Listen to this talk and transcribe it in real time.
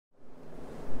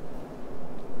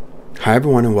Hi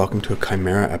everyone, and welcome to a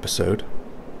Chimera episode.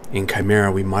 In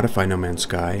Chimera, we modify No Man's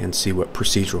Sky and see what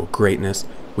procedural greatness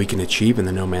we can achieve in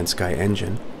the No Man's Sky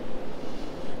engine.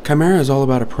 Chimera is all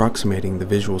about approximating the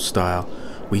visual style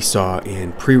we saw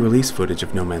in pre-release footage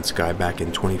of No Man's Sky back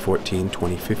in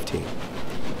 2014-2015.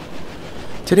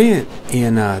 Today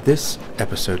in this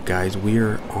episode, guys,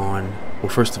 we're on, well,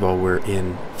 first of all, we're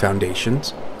in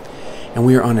Foundations, and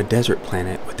we are on a desert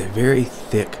planet with a very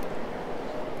thick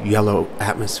yellow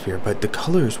atmosphere, but the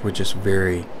colors were just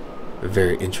very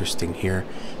interesting here.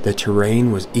 The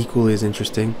terrain was equally as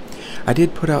interesting. I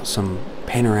did put out some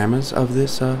panoramas of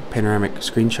this, panoramic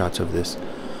screenshots of this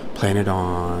planet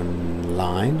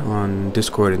online on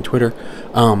Discord and Twitter,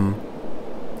 and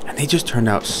they just turned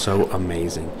out so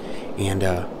amazing. And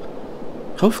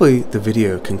hopefully the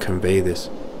video can convey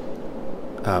this,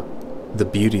 the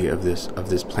beauty of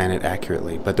this planet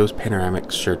accurately. But those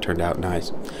panoramics sure turned out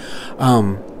nice.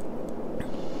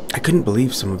 I couldn't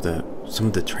believe some of the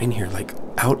terrain here, like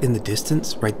out in the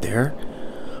distance, right there.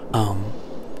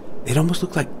 It almost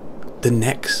looked like the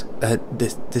necks.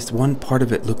 This one part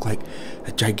of it looked like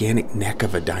a gigantic neck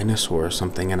of a dinosaur or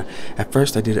something. And at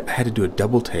first, I had to do a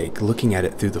double take, looking at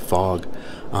it through the fog,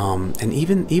 and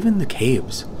even the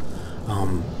caves.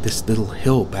 This little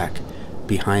hill back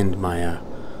behind my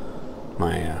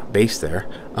base there.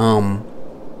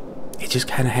 It just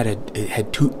kind of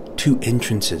had two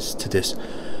entrances to this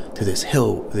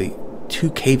hill, the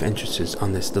two cave entrances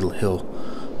on this little hill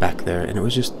back there, and it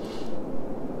was just,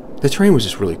 the terrain was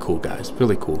just really cool, guys.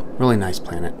 Really cool, really nice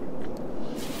planet.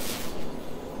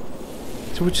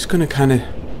 So we're just gonna kind of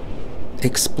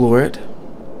explore it,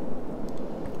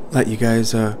 let you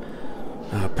guys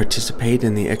participate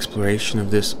in the exploration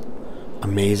of this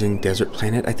amazing desert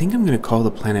planet. I think I'm gonna call the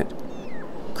planet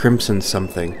Crimson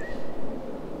something.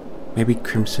 Maybe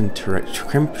Crimson Terra.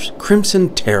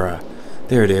 Crimson Terra.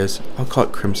 There it is. I'll call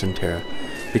it Crimson Terra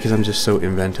because I'm just so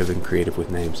inventive and creative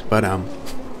with names. But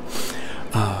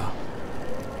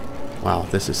wow,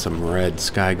 this is some red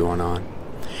sky going on.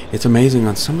 It's amazing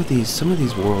on some of these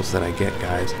worlds that I get,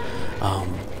 guys.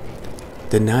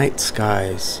 The night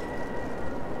skies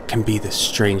can be the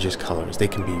strangest colors. They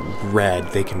can be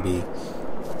red. They can be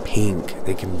pink.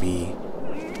 They can be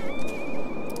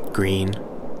green.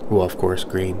 Well, of course,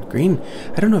 green. Green,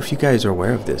 I don't know if you guys are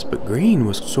aware of this, but green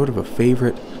was sort of a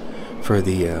favorite for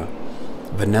the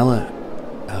vanilla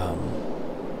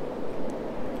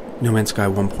No Man's Sky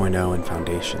 1.0 and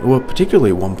Foundation. Well,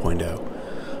 particularly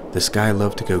 1.0. The sky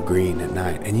loved to go green at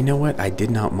night. And you know what? I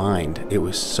did not mind. It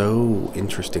was so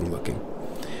interesting looking.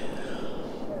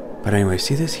 But anyway,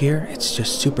 see this here? It's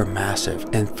just super massive.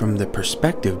 And from the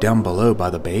perspective down below by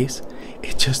the base,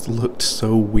 it just looked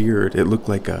so weird. It looked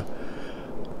like a...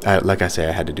 like I say,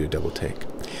 I had to do a double take.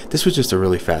 This was just a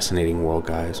really fascinating world,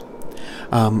 guys.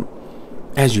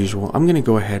 As usual, I'm going to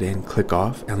go ahead and click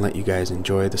off and let you guys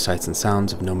enjoy the sights and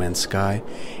sounds of No Man's Sky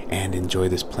and enjoy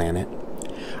this planet.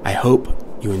 I hope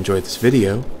you enjoyed this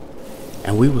video,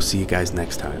 and we will see you guys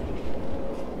next time.